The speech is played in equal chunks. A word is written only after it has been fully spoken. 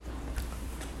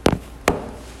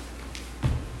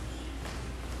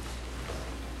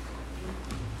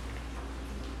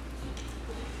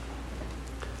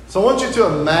So I want you to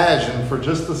imagine for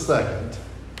just a second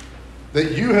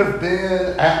that you have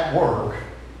been at work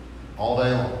all day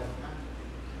long.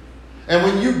 And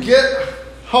when you get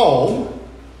home,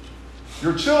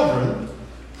 your children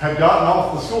have gotten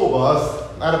off the school bus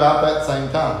at about that same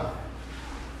time.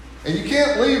 And you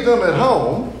can't leave them at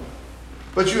home,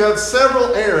 but you have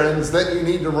several errands that you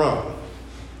need to run.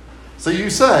 So you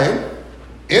say,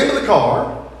 into the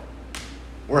car,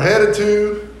 we're headed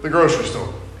to the grocery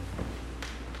store.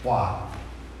 Why?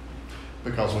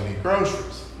 Because we need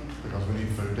groceries. Because we need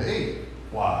food to eat.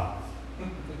 Why?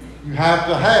 You have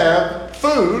to have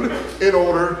food in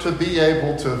order to be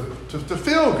able to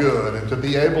feel good and to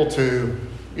be able to,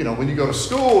 when you go to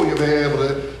school, you'll be able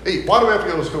to eat. Why do we have to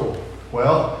go to school?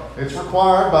 Well, it's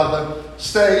required by the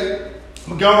state.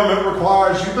 The government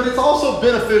requires you, but it's also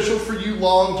beneficial for you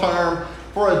long term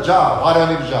for a job. Why do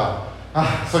I need a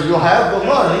job? So you'll have the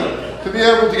money to be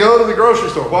able to go to the grocery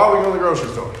store. Why are we going to the grocery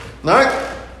store? All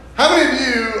right? How many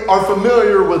of you are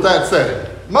familiar with that setting?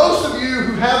 Most of you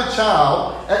who have a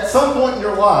child at some point in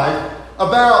your life,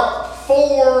 about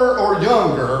 4 or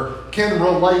younger, can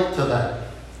relate to that.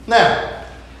 Now,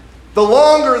 the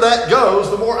longer that goes,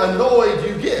 the more annoyed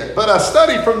you get. But a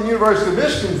study from the University of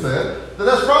Michigan said that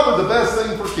that's probably the best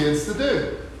thing for kids to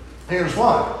do. Here's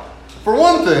why. For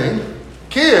one thing,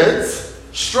 kids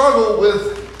struggle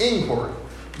with inquiry.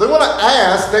 They want to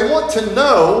ask, they want to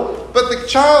know, but the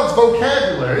child's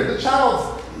vocabulary, the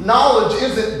child's knowledge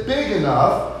isn't big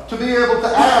enough to be able to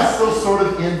ask those sort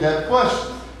of in-depth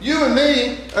questions. You and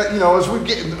me, as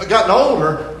we've gotten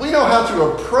older, we know how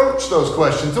to approach those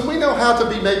questions, and we know how to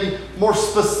be maybe more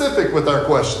specific with our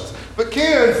questions. But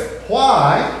kids,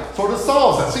 why sort of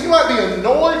solves that. So you might be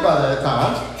annoyed by that at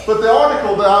times, but the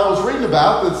article that I was reading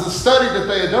about, that's a study that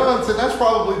they had done, said that's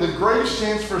probably the greatest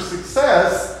chance for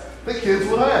success that kids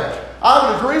would have.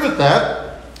 I would agree with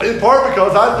that, in part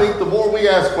because I think the more we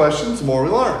ask questions, the more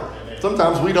we learn.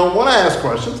 Sometimes we don't want to ask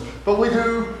questions, but we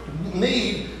do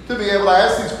need to be able to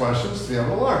ask these questions to be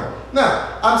able to learn.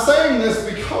 Now, I'm saying this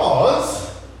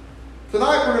because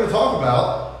tonight we're going to talk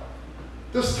about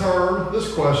this term,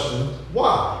 this question,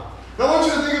 why? Now, I want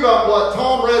you to think about what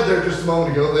Tom read there just a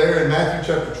moment ago there in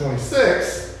Matthew chapter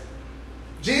 26.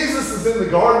 Jesus is in the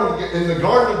Garden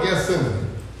of Gethsemane,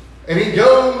 and he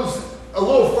goes a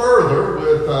little further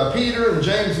with Peter and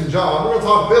James and John. We're going to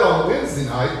talk a bit on Wednesday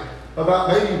night about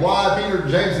maybe why Peter,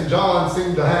 James, and John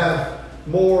seem to have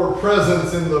more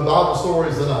presence in the Bible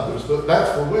stories than others, but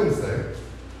that's for Wednesday.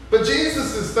 But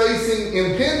Jesus is facing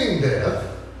impending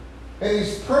death, and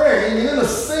he's praying, and in a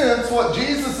sense, what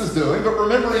Jesus is doing, but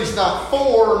remember he's not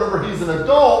 4, remember he's an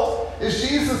adult, is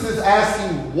Jesus is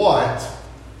asking what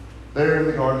there in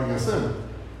the Garden of Gethsemane.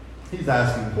 He's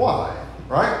asking why,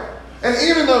 right? And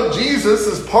even though Jesus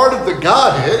is part of the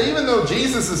Godhead, even though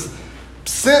Jesus is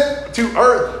sent to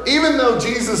earth, even though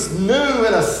Jesus knew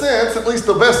in a sense, at least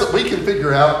the best that we can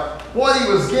figure out, what he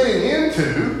was getting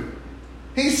into,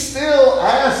 he's still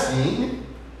asking,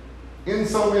 in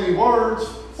so many words,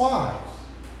 why?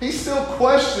 He's still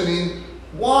questioning,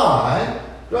 why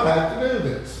do I have to do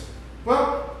this?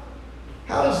 Well,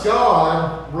 how does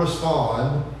God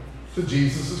respond to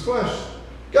Jesus' question?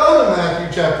 Go to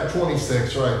Matthew chapter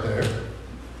 26 right there.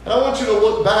 And I want you to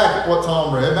look back at what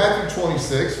Tom read, Matthew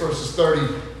 26, verses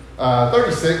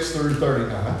 36 through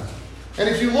 39. And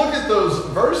if you look at those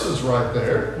verses right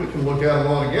there, we can look at them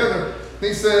all together.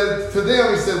 He said to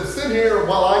them, sit here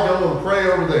while I go and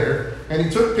pray over there. And he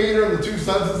took Peter and the 2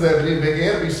 sons of Zebedee and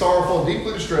began to be sorrowful and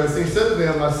deeply distressed. And he said to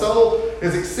them, my soul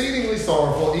is exceedingly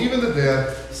sorrowful, even to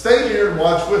death. Stay here and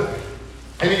watch with me.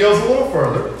 And he goes a little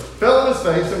further, fell on his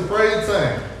face and prayed,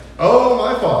 saying, Oh,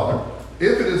 my Father,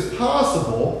 if it is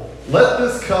possible, let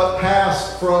this cup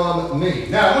pass from me.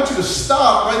 Now, I want you to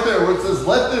stop right there where it says,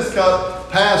 let this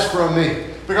cup pass from me.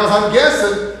 Because I'm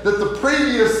guessing that the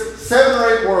previous 7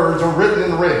 or 8 words are written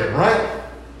in red, right?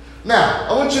 Now,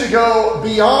 I want you to go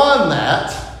beyond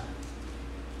that.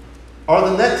 Are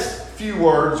the next few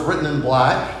words written in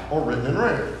black or written in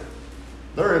red?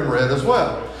 They're in red as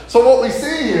well. So what we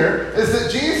see here is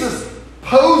that Jesus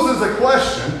poses a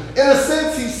question. In a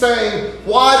sense, he's saying,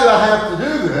 why do I have to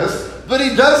do this? But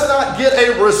he does not get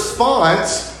a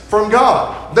response from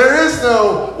God. There is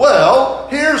no, well,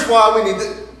 here's why we need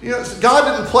to.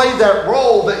 God didn't play that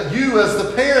role that you as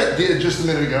the parent did just a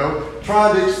minute ago,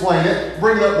 trying to explain it,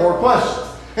 bring up more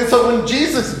questions. And so when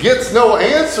Jesus gets no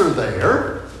answer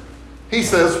there, he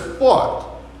says, what?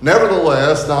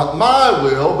 Nevertheless, not my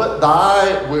will, but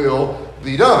thy will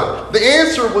be done. The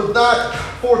answer was not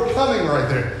forthcoming right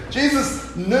there.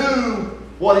 Jesus knew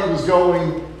what he was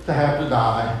going to have to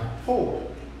die for.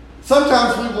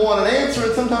 Sometimes we want an answer,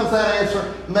 and sometimes that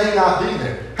answer may not be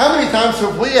there. How many times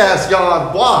have we asked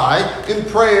God why in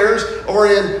prayers or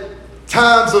in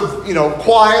times of,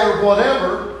 quiet or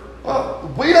whatever?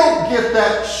 Well, we don't get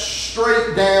that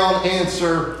straight down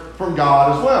answer from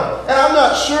God as well. And I'm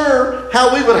not sure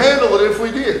how we would handle it if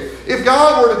we did. If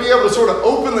God were to be able to sort of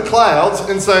open the clouds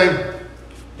and say,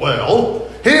 well,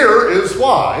 here is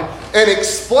why, and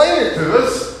explain it to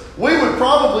us, we would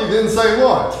probably then say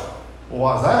what? Well,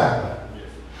 why is that happening?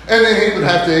 And then he would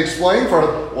have to explain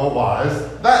further, well, why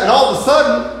is that? And all of a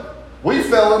sudden, we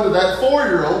fell into that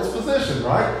 4-year-old's position,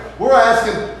 right? We're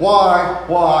asking, why?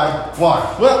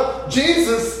 Well,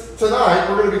 Jesus, tonight,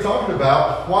 we're going to be talking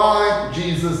about why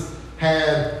Jesus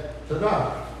had to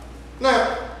die.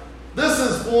 Now, this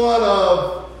is one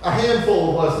of a handful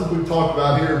of lessons we've talked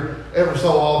about here ever so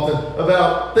often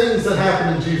about things that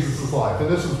happened in Jesus' life. And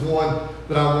this is one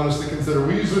that I want us to consider.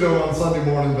 We usually do it on Sunday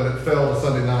morning, but it fell to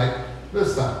Sunday night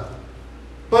this time.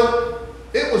 But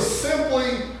it was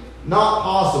simply not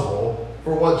possible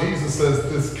for what Jesus says,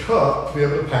 this cup, to be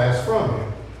able to pass from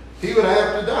him. He would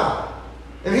have to die.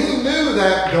 And he knew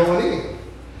that going in.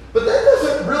 But that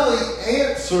doesn't really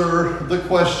answer the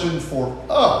question for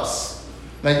us.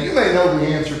 Now, you may know the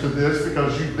answer to this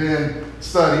because you've been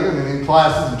studying and in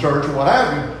classes in church or what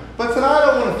have you. But tonight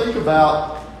I want to think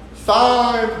about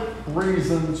 5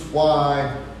 reasons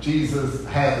why Jesus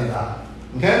had to die.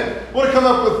 Okay? I want to come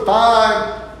up with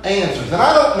 5 answers. And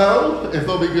I don't know if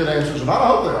they'll be good answers or not. I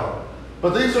hope they are.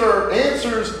 But these are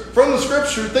answers from the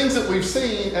Scripture, things that we've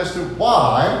seen as to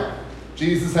why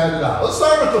Jesus had to die. Let's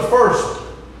start with the first one.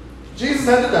 Jesus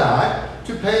had to die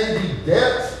to pay the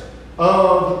debt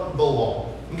of the law.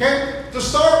 Okay? To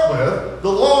start with, the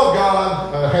law of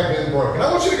God had been broken.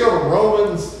 I want you to go to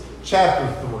Romans chapter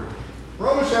 3.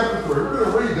 Romans chapter 3. We're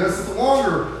going to read this. It's a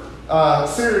longer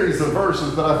series of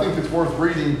verses, but I think it's worth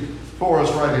reading for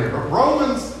us right here.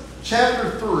 Romans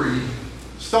chapter 3,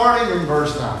 starting in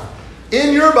verse 9.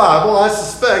 In your Bible, I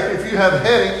suspect if you have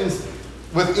headings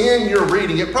within your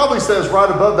reading, it probably says right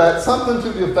above that something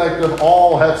to the effect of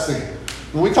all have sinned.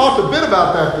 And we talked a bit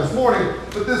about that this morning,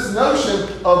 but this notion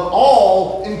of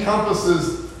all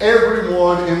encompasses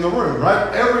everyone in the room,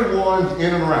 right? Everyone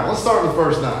in and around. Let's start with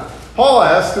verse 9. Paul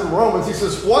asks to the Romans, he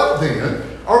says, what then?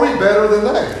 Are we better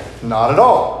than they? Not at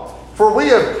all. For we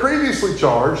have previously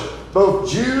charged both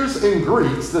Jews and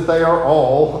Greeks that they are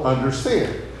all under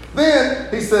sin.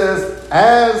 Then he says,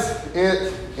 as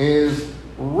it is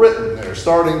written there,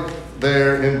 starting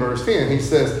there in verse 10, he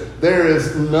says, there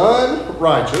is none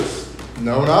righteous,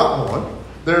 no, not one.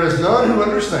 There is none who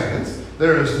understands.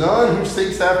 There is none who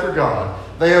seeks after God.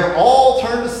 They have all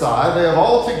turned aside. They have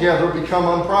altogether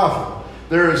become unprofitable.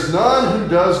 There is none who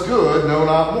does good, no,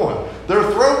 not one. Their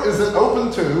throat is an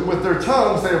open tomb. With their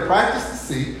tongues they have practiced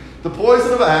deceit. The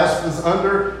poison of asp is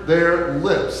under their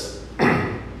lips,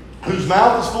 whose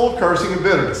mouth is full of cursing and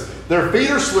bitterness. Their feet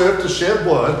are swift to shed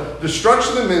blood.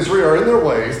 Destruction and misery are in their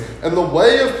ways, and the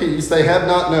way of peace they have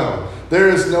not known. There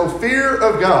is no fear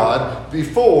of God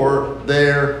before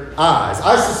their eyes.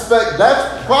 I suspect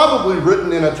that's probably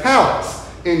written in italics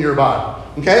in your Bible.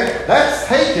 Okay? That's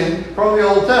taken from the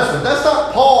Old Testament. That's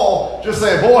not Paul just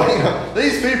saying, boy,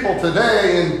 these people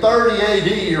today in 30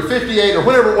 AD or 58 or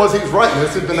whenever it was he was writing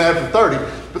this, it had been after 30.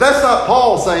 But that's not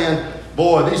Paul saying,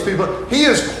 boy, these people. He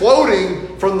is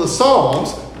quoting from the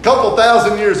Psalms a couple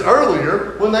thousand years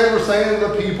earlier when they were saying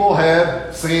the people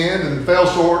had sinned and fell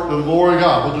short of the glory of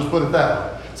God. We'll just put it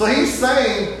that way. So he's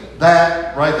saying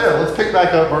that right there. Let's pick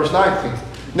back up verse 19.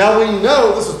 Now we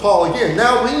know, this is Paul again,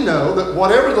 now we know that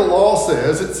whatever the law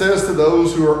says, it says to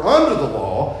those who are under the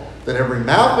law, that every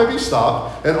mouth may be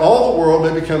stopped, and all the world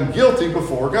may become guilty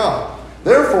before God.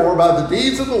 Therefore, by the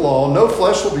deeds of the law, no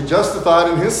flesh will be justified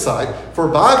in his sight, for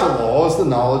by the law is the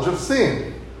knowledge of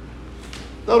sin.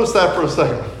 Notice that for a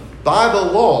second. By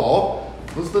the law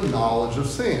was the knowledge of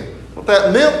sin. What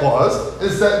that meant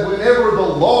is that whenever the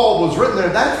law was written there,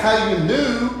 that's how you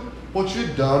knew what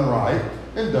you'd done right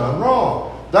and done wrong.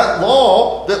 That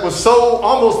law that was so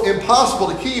almost impossible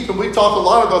to keep, and we talked a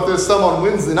lot about this some on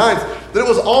Wednesday nights, that it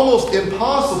was almost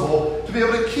impossible to be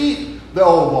able to keep the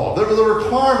old law. The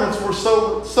requirements were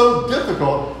so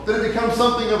difficult that it becomes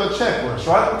something of a checklist,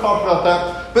 right? We talked about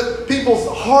that. But people's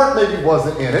heart maybe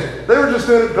wasn't in it. They were just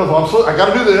doing it because, I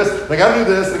got to do this, I got to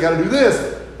do this, I got to do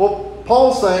this. Well,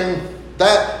 Paul's saying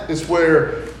that is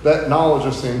where that knowledge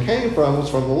of sin came from, was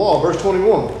from the law. Verse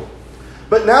 21.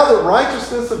 But now the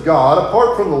righteousness of God,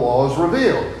 apart from the law, is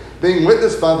revealed, being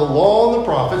witnessed by the law and the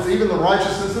prophets, even the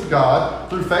righteousness of God,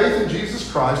 through faith in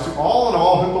Jesus Christ, to all and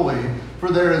all who believe,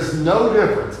 for there is no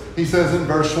difference. He says in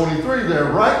verse 23 there,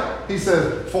 right? He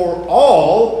says, for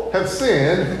all have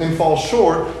sinned and fall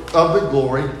short of the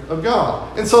glory of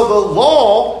God. And so the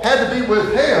law had to be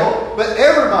withheld, but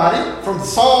everybody, from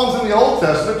Psalms in the Old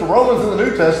Testament to Romans in the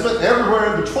New Testament,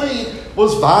 everywhere in between,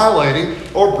 was violating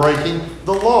or breaking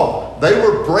the law. They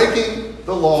were breaking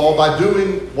the law by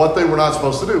doing what they were not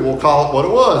supposed to do. We'll call it what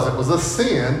it was. It was a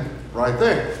sin right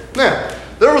there. Now,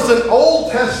 there was an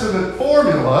Old Testament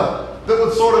formula that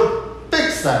would sort of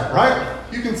fix that, right?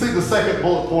 You can see the second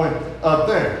bullet point up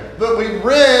there. But we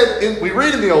read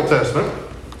in the Old Testament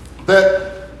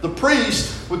that the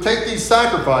priest would take these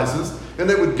sacrifices and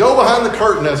they would go behind the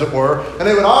curtain, as it were, and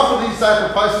they would offer these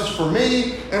sacrifices for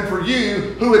me and for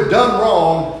you who had done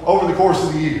wrong over the course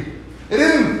of the year. It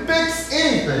didn't fix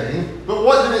anything, but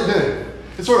what did it do?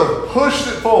 It sort of pushed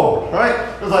it forward, right?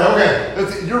 It was like,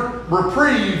 okay, you're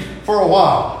reprieved for a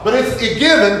while. But it's a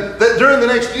given that during the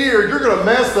next year, you're going to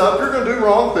mess up, you're going to do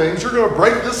wrong things, you're going to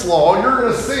break this law, you're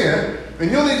going to sin,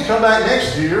 and you'll need to come back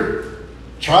next year,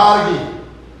 try it again.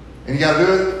 And you got to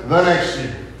do it the next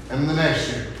year, and the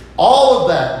next year. All of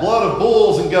that, blood of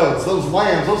bulls and goats, those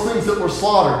lambs, those things that were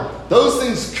slaughtered, those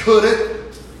things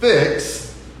couldn't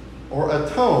fix or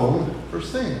atone for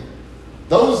sin.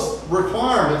 Those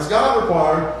requirements, God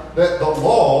required that the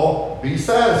law be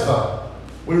satisfied.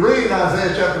 We read in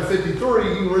Isaiah chapter 53,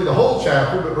 you can read the whole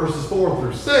chapter, but verses 4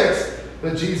 through 6,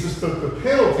 that Jesus took the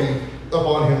penalty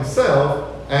upon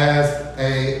himself as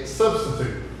a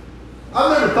substitute.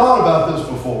 I've never thought about this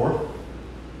before,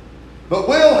 but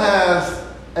Will has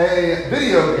a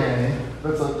video game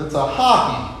that's a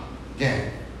hockey game.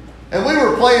 And we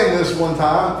were playing this one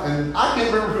time, and I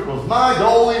can't remember if it was my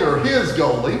goalie or his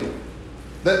goalie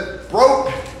that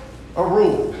broke a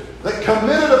rule, that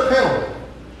committed a penalty.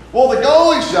 Well, the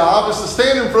goalie's job is to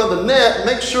stand in front of the net and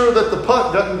make sure that the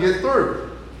puck doesn't get through.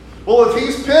 Well, if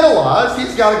he's penalized,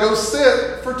 he's got to go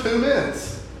sit for 2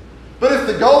 minutes. But if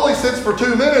the goalie sits for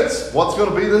 2 minutes, what's going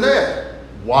to be the net?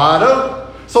 Wide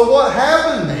open. So what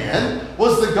happened then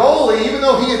was the goalie, even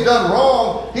though he had done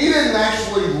wrong, he didn't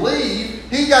actually leave.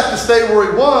 He got to stay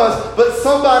where he was, but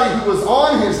somebody who was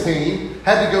on his team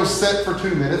had to go sit for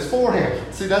 2 minutes for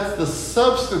him. See, that's the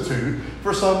substitute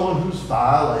for someone who's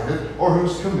violated or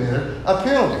who's committed a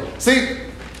penalty. See,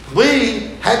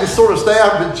 we had to sort of stay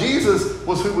out, but Jesus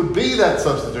was who would be that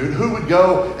substitute, who would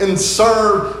go and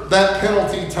serve that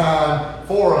penalty time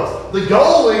for us. The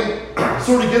goalie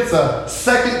sort of gets a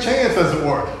second chance, as it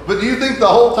were. But do you think the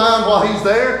whole time while he's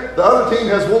there, the other team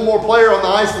has one more player on the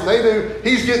ice than they do?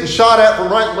 He's getting shot at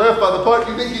from right and left by the puck.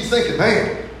 You think he's thinking,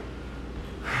 man,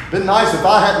 been nice if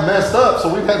I hadn't messed up,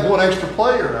 so we've had one extra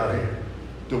player out here.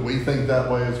 Do we think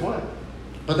that way as well?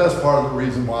 But that's part of the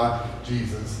reason why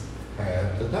Jesus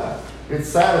had to die. It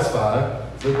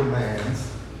satisfied the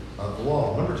demands of the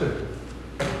law. Number 2,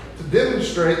 to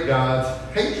demonstrate God's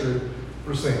hatred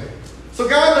for sin. So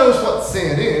God knows what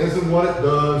sin is and what it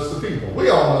does to people. We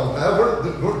all know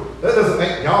that. That doesn't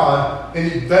make God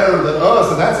any better than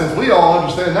us in that sense. We all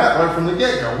understand that right from the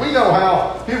get-go. We know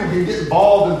how people can get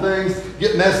involved in things,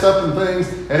 get messed up in things,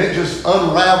 and it just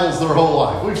unravels their whole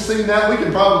life. We've seen that. We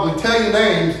can probably tell you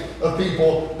names of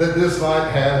people that this might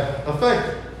have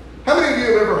affected. How many of you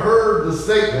have ever heard the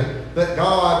statement that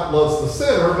God loves the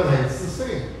sinner but hates the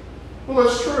sin? Well,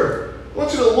 that's true. I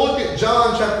want you to look at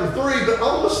John chapter 3, but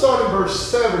I'm going to start in verse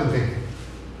 17.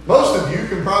 Most of you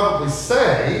can probably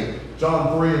say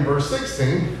John 3 and verse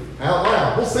 16 out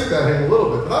loud. We'll see that in a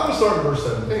little bit, but I'm going to start in verse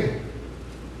 17.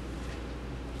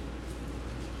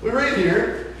 We read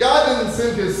here, God didn't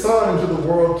send his Son into the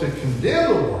world to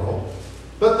condemn the world,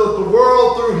 but that the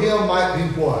world through him might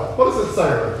be what? What does it say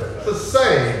right there? To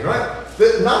save, right?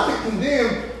 That not to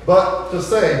condemn, but to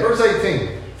save. Verse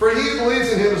 18, for he who believes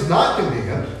in him is not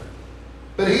condemned,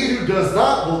 but he who does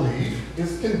not believe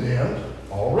is condemned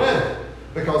already,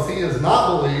 because he has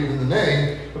not believed in the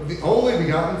name of the only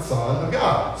begotten Son of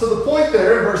God. So the point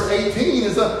there in verse 18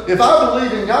 is that if I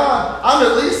believe in God, I'm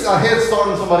at least a head start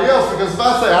on somebody else, because if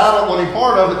I say I don't want any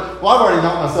part of it, well, I've already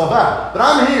knocked myself out. But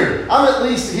I'm here. I'm at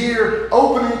least here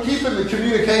opening, keeping the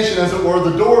communication, as it were,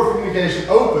 the door of communication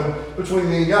open between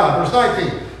me and God. Verse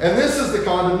 19, and this is the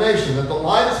condemnation, that the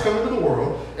light has come into the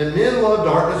world, and men love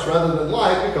darkness rather than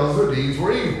light because their deeds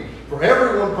were evil. For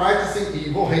everyone practicing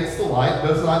evil hates the light,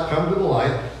 does not come to the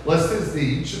light, lest his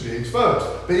deeds should be exposed.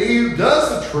 But he who does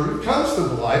the truth comes to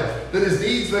the light, that his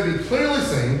deeds may be clearly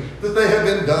seen, that they have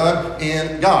been done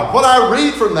in God. What I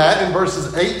read from that in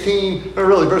verses 19,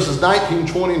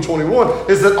 20, and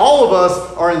 21 is that all of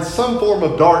us are in some form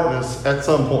of darkness at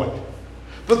some point.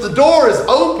 But the door is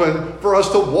open for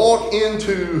us to walk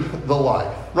into the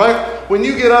light, right? When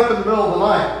you get up in the middle of the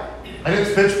night and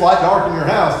it's pitch black dark in your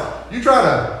house, you try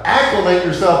to acclimate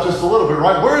yourself just a little bit,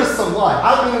 right? Where is some light?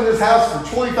 I've been in this house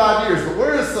for 25 years, but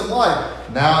where is some light?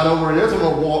 Now I know where it is. I'm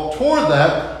going to walk toward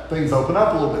that. Things open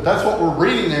up a little bit. That's what we're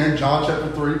reading there in John chapter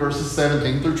 3, verses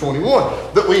 17 through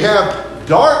 21. That we have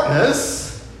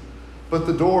darkness, but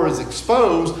the door is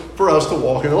exposed for us to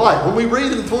walk in the light. When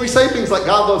we say things like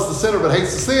God loves the sinner but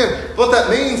hates the sin, what that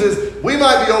means is we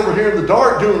might be over here in the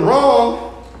dark doing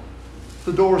wrong.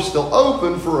 The door is still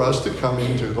open for us to come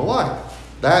into the light.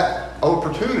 That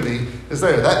opportunity is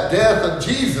there. That death of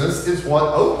Jesus is what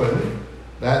opened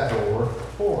that door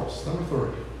for us. Number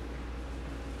 3.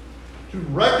 To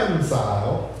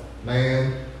reconcile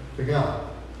man to God.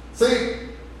 See,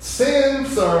 sin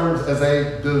serves as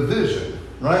a division,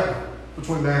 right,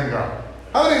 between man and God.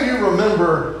 How many of you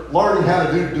remember learning how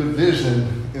to do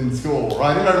division in school,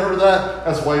 right? Anybody remember that?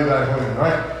 That's way back when,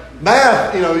 right?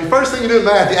 Math, the first thing you do in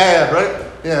math, you add, right?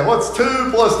 Yeah, what's 2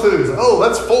 plus 2? Oh,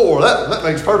 that's 4. That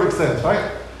makes perfect sense, right?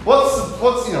 What's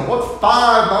 5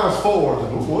 minus 4?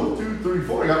 1, 2, 3,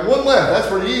 4. You got one left. That's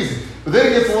pretty easy. But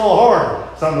then it gets a little harder.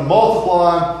 It's time to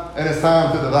multiply, and it's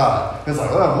time to divide. It's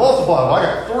like, well, multiply. Well, I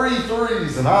got 3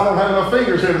 3s, and I don't have enough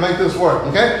fingers here to make this work,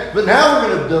 okay? But now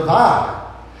we're going to divide.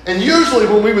 And usually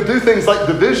when we would do things like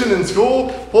division in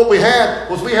school, what we had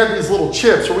was we had these little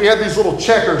chips, or we had these little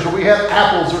checkers, or we had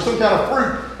apples, or some kind of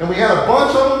fruit, and we had a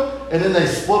bunch of them, and then they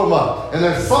split them up. And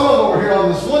there's some of them over here on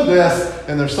this one desk,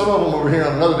 and there's some of them over here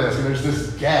on another desk, and there's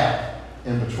this gap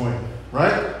in between,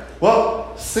 right?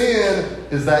 Well, sin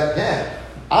is that gap.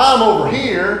 I'm over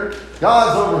here,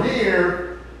 God's over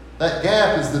here. That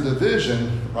gap is the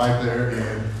division right there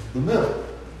in the middle.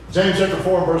 James chapter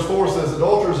 4 and verse 4 says,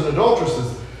 adulterers and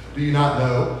adulteresses, do you not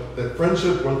know that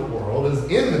friendship with the world is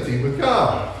enmity with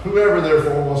God? Whoever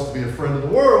therefore wants to be a friend of the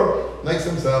world makes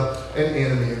himself an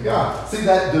enemy of God. See,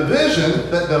 that division,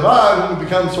 that divide, when it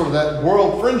becomes sort of that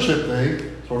world friendship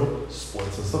thing, sort of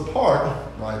splits us apart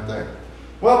right there.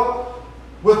 Well,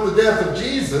 with the death of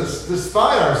Jesus,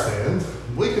 despite our sins,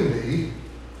 we can be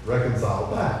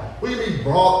reconciled back. We can be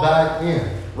brought back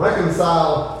in.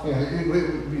 Reconcile, we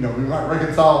might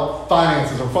reconcile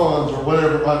finances or funds or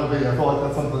whatever it might be. I feel like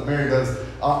that's something that Mary does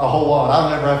a whole lot.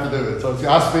 I never have to do it. So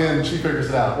I spend, she figures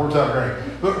it out. It works out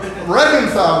great. But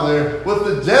reconcile there with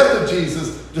the death of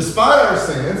Jesus, despite our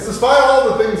sins, despite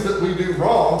all the things that we do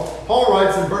wrong. Paul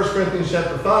writes in 1 Corinthians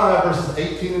chapter 5, verses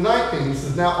 18 and 19. He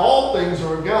says, now all things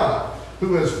are of God,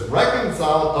 who has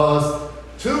reconciled us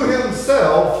to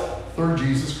himself through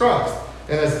Jesus Christ,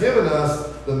 and has given us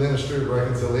the ministry of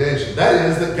reconciliation. That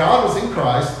is, that God was in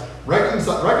Christ,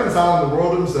 reconciling the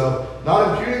world to himself,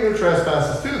 not imputing their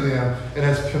trespasses to them, and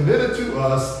has committed to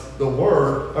us the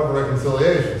word of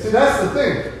reconciliation. See, that's the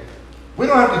thing. We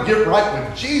don't have to get right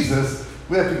with Jesus.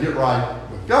 We have to get right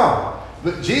with God.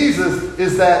 But Jesus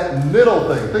is that middle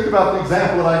thing. Think about the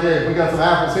example that I gave. We got some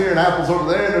apples here and apples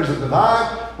over there, and there's a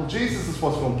divide. Well, Jesus is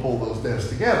what's going to pull those desks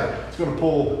together. It's going to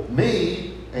pull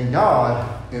me and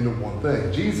God into one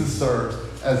thing. Jesus serves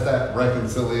as that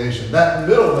reconciliation, that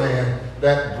middleman,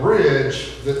 that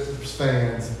bridge that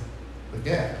spans the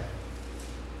gap.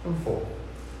 Number 4.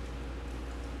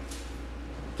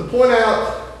 To point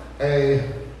out a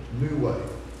new way.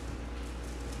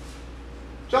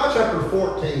 John chapter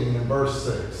 14 and verse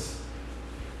 6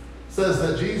 says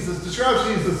that Jesus describes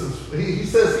Jesus as, he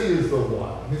says he is the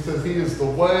what? He says he is the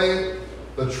way,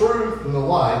 the truth, and the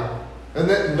light, and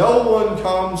that no one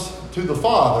comes to the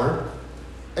Father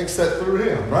except through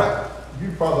him, right?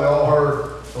 You've probably all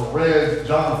heard or read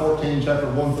John 14, chapter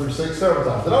 1 through 6 several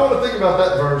times. And I want to think about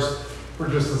that verse for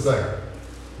just a second.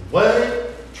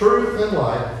 Way, truth, and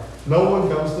light, no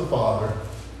one comes to the Father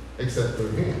except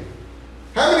through him.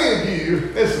 How many of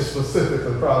you, this is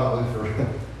specifically probably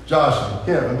for Josh and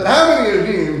Kevin, but how many of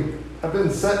you have been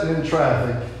sitting in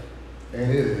traffic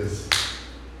and it is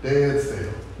dead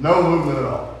still? No movement at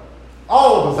all.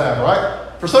 All of us have, right?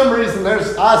 For some reason,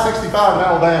 there's I-65 in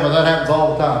Alabama. That happens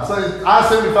all the time. So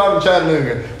I-75 in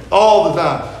Chattanooga, all the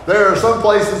time. There are some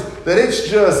places that it's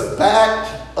just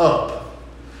backed up.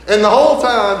 And the whole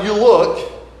time you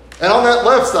look, and on that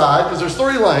left side, because there's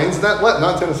 3 lanes, and that left,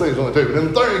 not Tennessee, there's only 2, but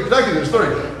in Kentucky there's 3.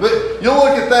 But you'll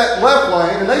look at that left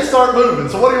lane, and they start moving.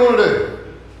 So what do you want to do?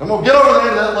 I'm going to get over there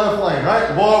to that left lane,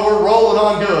 right? Boy, we're rolling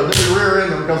on good. Then we rear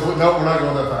end them because, no, we're not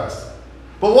going that fast.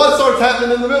 But what starts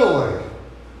happening in the middle lane?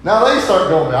 Now they start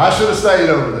going, I should have stayed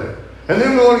over there. And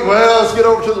then going, well, let's get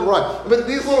over to the right. But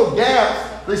these little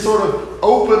gaps, they sort of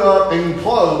open up and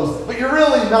close, but you're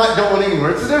really not going anywhere.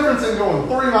 It's the difference in going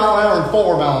 3 mile an hour and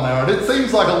 4 mile an hour. It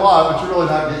seems like a lot, but you're really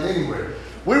not getting anywhere.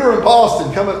 We were in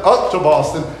Boston, coming up to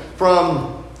Boston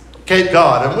from Cape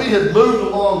Cod, and we had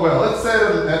moved along well. It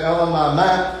said on my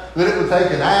map that it would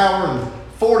take an hour and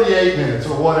 48 minutes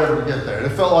or whatever to get there. And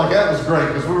it felt like that was great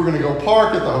because we were going to go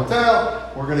park at the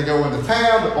hotel. We're going to go into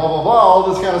town, blah, blah, blah,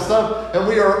 all this kind of stuff. And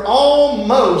we are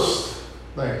almost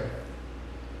there.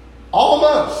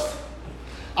 Almost.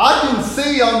 I can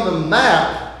see on the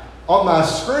map on my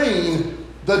screen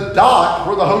the dot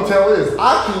where the hotel is.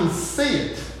 I can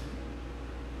see it.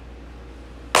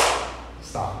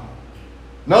 Stop.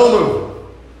 No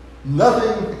movement.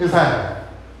 Nothing is happening.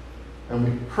 And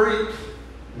we creep,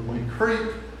 and we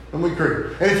creep, and we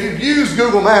creep. And if you've used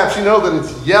Google Maps, you know that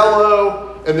it's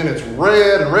yellow, and then it's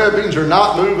red, and red means you're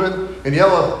not moving, and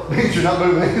yellow means you're not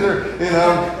moving either,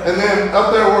 And then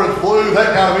up there where it's blue,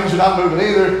 that kind of means you're not moving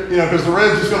either, because the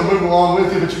red's just going to move along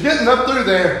with you. But you're getting up through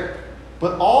there.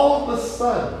 But all of a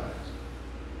sudden,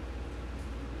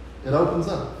 it opens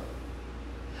up.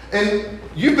 And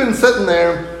you've been sitting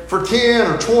there for 10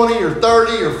 or 20 or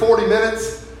 30 or 40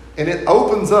 minutes, and it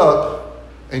opens up,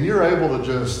 and you're able to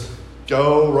just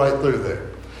go right through there.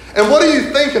 And what are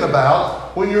you thinking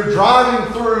about when you're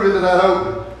driving through into that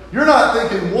open? You're not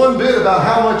thinking one bit about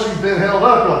how much you've been held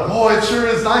up. You're like, boy, it sure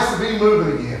is nice to be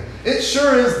moving again. It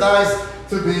sure is nice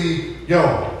to be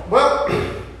going. Well,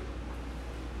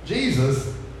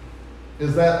 Jesus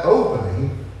is that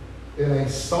opening in a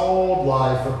stalled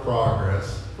life of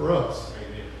progress for us.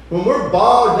 When we're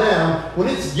bogged down, when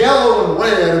it's yellow and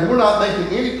red and we're not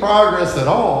making any progress at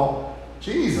all,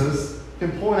 Jesus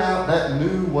can point out that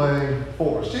new way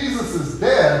for us. Jesus'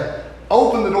 death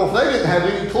opened the door. They didn't have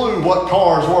any clue what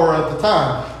cars were at the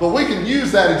time. But we can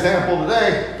use that example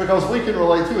today because we can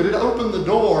relate to it. It opened the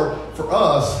door for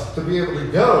us to be able to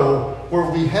go where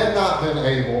we had not been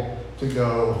able to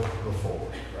go before.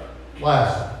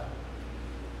 Lastly,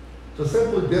 to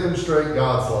simply demonstrate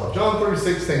God's love. John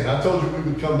 3:16. I told you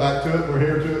we would come back to it. We're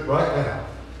here to it right now.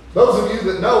 Those of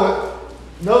you that know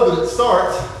it, know that it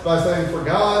starts by saying, for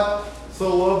God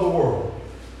so loved the world,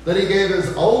 that he gave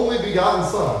his only begotten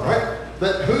Son, right?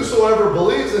 That whosoever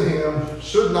believes in him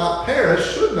should not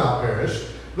perish,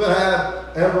 but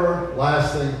have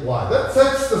everlasting life. That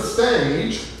sets the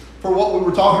stage for what we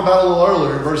were talking about a little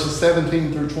earlier, verses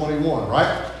 17 through 21,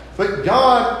 right? But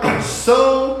God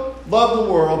so loved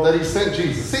the world that he sent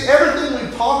Jesus. See, everything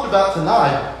we've talked about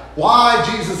tonight, why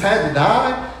Jesus had to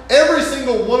die, every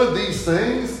single one of these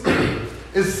things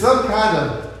is some kind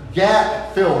of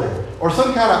gap filling or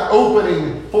some kind of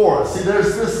opening for us. See,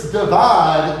 there's this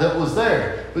divide that was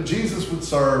there, but Jesus would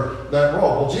serve that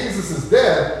role. Well, Jesus'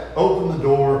 death opened the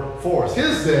door for us.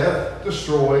 His death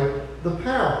destroyed the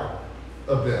power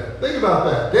of death. Think about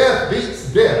that. Death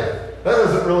beats death. That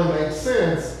doesn't really make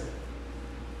sense,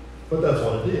 but that's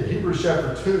what it did. Hebrews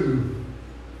chapter 2,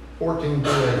 14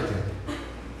 through 18.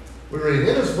 We read,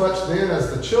 inasmuch then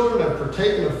as the children have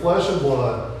partaken of flesh and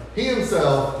blood, he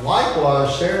himself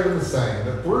likewise shared in the same,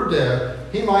 that through death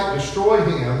he might destroy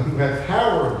him who had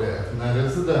power of death, and that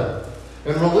is the devil,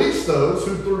 and release those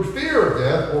who through fear of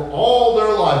death were all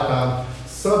their lifetime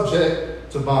subject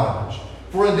to bondage.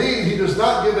 For indeed he does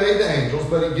not give aid to angels,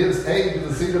 but he gives aid to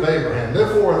the seed of Abraham.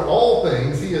 Therefore in all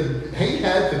things he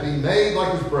had to be made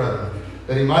like his brethren,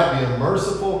 that he might be a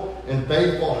merciful and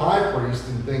faithful high priest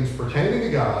in things pertaining to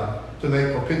God, to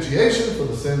make propitiation for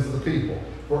the sins of the people.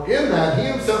 For in that he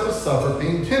himself has suffered,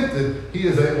 being tempted, he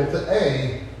is able to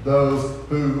aid those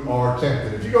who are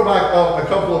tempted. If you go back up a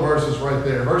couple of verses right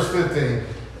there, verse 15,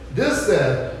 this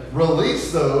death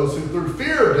released those who through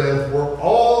fear of death were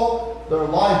all their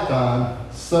lifetime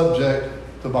subject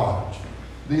to bondage.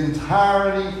 The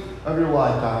entirety of your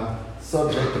lifetime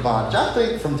subject to bondage. I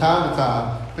think from time to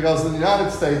time, because in the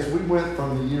United States, we went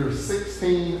from the year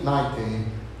 1619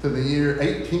 to the year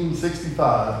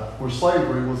 1865, where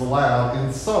slavery was allowed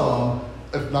in some,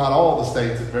 if not all, the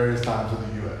states at various times of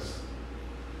the U.S.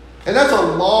 And that's a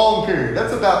long period.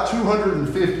 That's about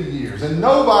 250 years. And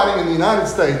nobody in the United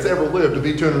States ever lived to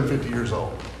be 250 years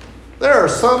old. There are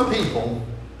some people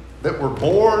that were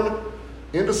born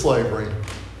into slavery,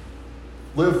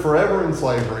 lived forever in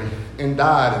slavery, and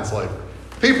died in slavery.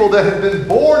 People that had been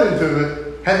born into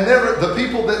it had never, the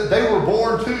people that they were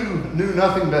born to knew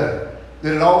nothing better.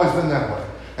 It had always been that way.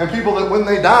 And people that when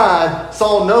they died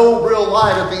saw no real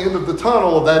light at the end of the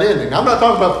tunnel of that ending. I'm not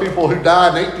talking about the people who died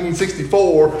in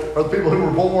 1864 or the people who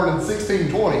were born in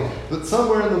 1620, but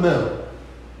somewhere in the middle.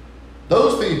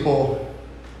 Those people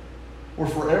were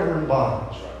forever in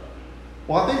bondage.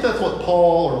 Well, I think that's what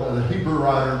Paul, or the Hebrew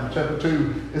writer in chapter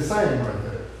 2, is saying right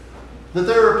there. That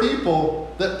there are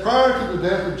people that prior to the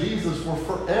death of Jesus were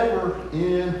forever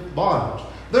in bondage.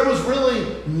 There was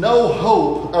really no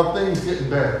hope of things getting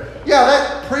better. Yeah,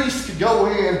 that priest could go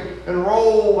in and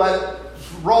roll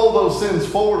those sins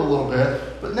forward a little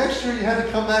bit, but next year you had to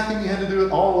come back and you had to do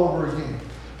it all over again.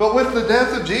 But with the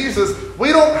death of Jesus, we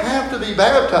don't have to be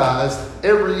baptized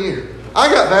every year. I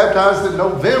got baptized in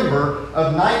November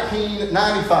of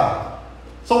 1995.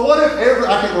 So what if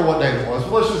I can't remember what day it was,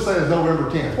 but let's just say it's November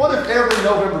 10th. What if every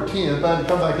November 10th I had to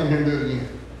come back in here and do it again?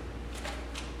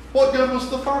 What good was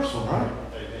the first one, right?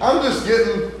 I'm just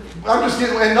getting,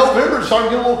 and November's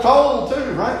starting to get a little cold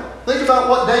too, right? Think about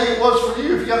what day it was for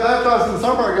you. If you got baptized in the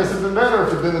summer, I guess it'd been better if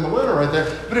it'd been in the winter right there.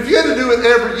 But if you had to do it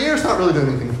every year, it's not really doing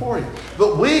anything for you.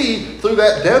 But we, through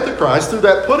that death of Christ, through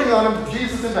that putting on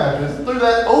Jesus in baptism, through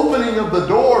that opening of the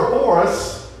door for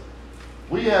us,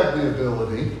 we have the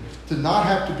ability to not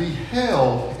have to be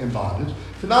held in bondage,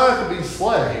 to not have to be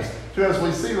slaves, to, as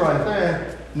we see right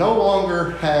there, no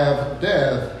longer have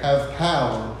death have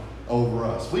power over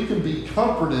us. We can be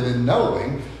comforted in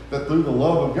knowing that through the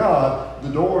love of God, the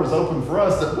door is open for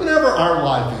us, that whenever our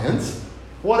life ends,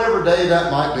 whatever day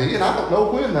that might be, and I don't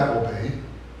know when that will be,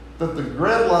 that the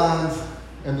red lines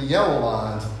and the yellow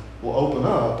lines will open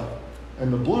up,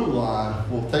 and the blue line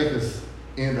will take us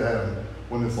into heaven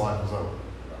when this life is over.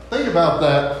 Think about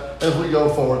that as we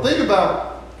go forward. Think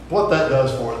about what that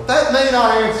does for us. That may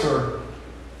not answer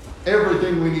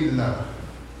everything we need to know.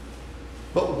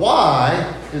 But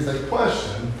why is a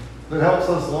question that helps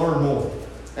us learn more.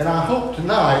 And I hope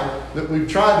tonight that we've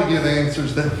tried to give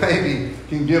answers that maybe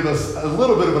can give us a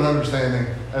little bit of an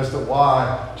understanding as to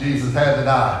why Jesus had to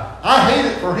die. I hate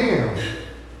it for him,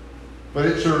 but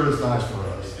it sure is nice for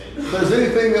us. If there's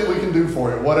anything that we can do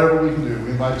for you, whatever we can do,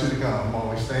 we invite you to come while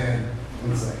we stand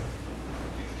and sing.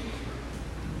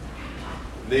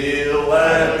 Kneel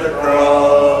at the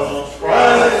cross,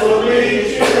 Christ will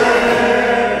meet you.